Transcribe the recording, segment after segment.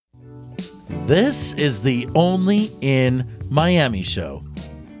This is the Only in Miami show.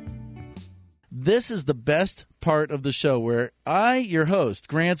 This is the best part of the show where I, your host,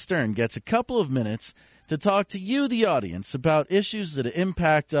 Grant Stern, gets a couple of minutes to talk to you, the audience, about issues that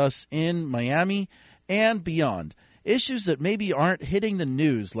impact us in Miami and beyond. Issues that maybe aren't hitting the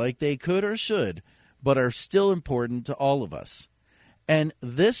news like they could or should, but are still important to all of us. And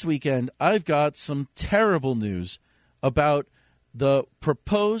this weekend, I've got some terrible news about the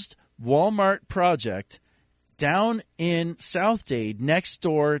proposed Walmart project down in South Dade next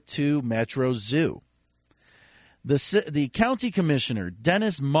door to Metro Zoo. The county commissioner,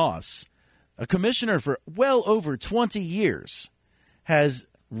 Dennis Moss, a commissioner for well over 20 years, has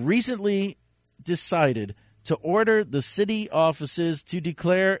recently decided to order the city offices to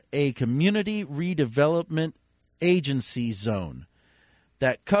declare a community redevelopment agency zone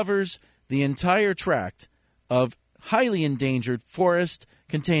that covers the entire tract of highly endangered forest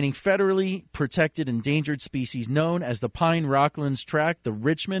containing federally protected endangered species known as the Pine Rocklands Tract, the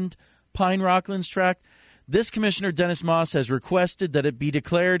Richmond Pine Rocklands Tract. This Commissioner Dennis Moss has requested that it be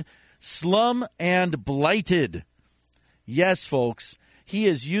declared slum and blighted. Yes, folks, he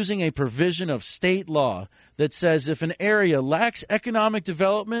is using a provision of state law that says if an area lacks economic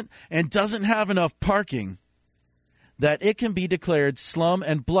development and doesn't have enough parking, that it can be declared slum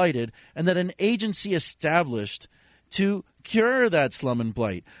and blighted, and that an agency established to cure that slum and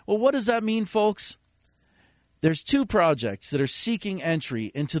blight. Well, what does that mean, folks? There's two projects that are seeking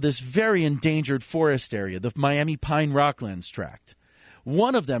entry into this very endangered forest area, the Miami Pine Rocklands Tract.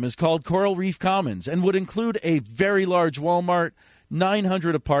 One of them is called Coral Reef Commons and would include a very large Walmart,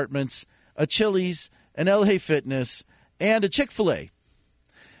 900 apartments, a Chili's, an LA Fitness, and a Chick-fil-A.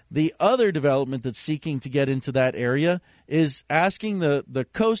 The other development that's seeking to get into that area is asking the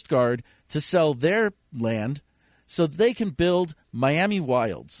Coast Guard to sell their land so they can build Miami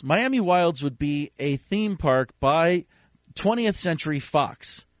Wilds. Miami Wilds would be a theme park by 20th Century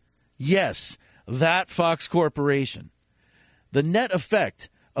Fox. Yes, that Fox Corporation. The net effect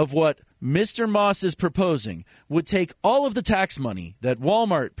of what Mr. Moss is proposing would take all of the tax money that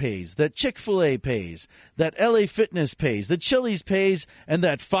Walmart pays, that Chick-fil-A pays, that LA Fitness pays, that Chili's pays, and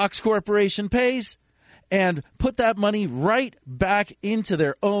that Fox Corporation pays, and put that money right back into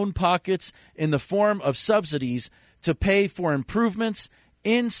their own pockets in the form of subsidies to pay for improvements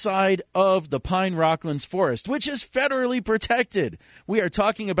inside of the Pine Rocklands Forest, which is federally protected. We are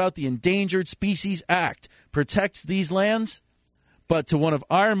talking about the Endangered Species Act, protects these lands. But to one of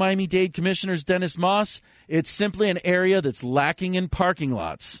our Miami-Dade commissioners, Dennis Moss, it's simply an area that's lacking in parking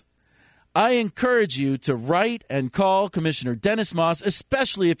lots. I encourage you to write and call Commissioner Dennis Moss,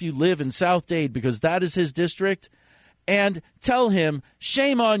 especially if you live in South Dade, because that is his district, and tell him,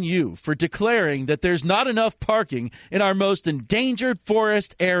 shame on you for declaring that there's not enough parking in our most endangered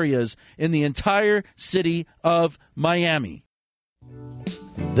forest areas in the entire city of Miami.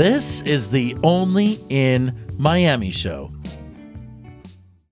 This is the Only in Miami show.